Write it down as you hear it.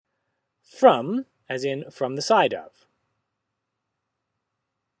From, as in from the side of.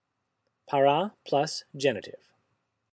 Para plus genitive.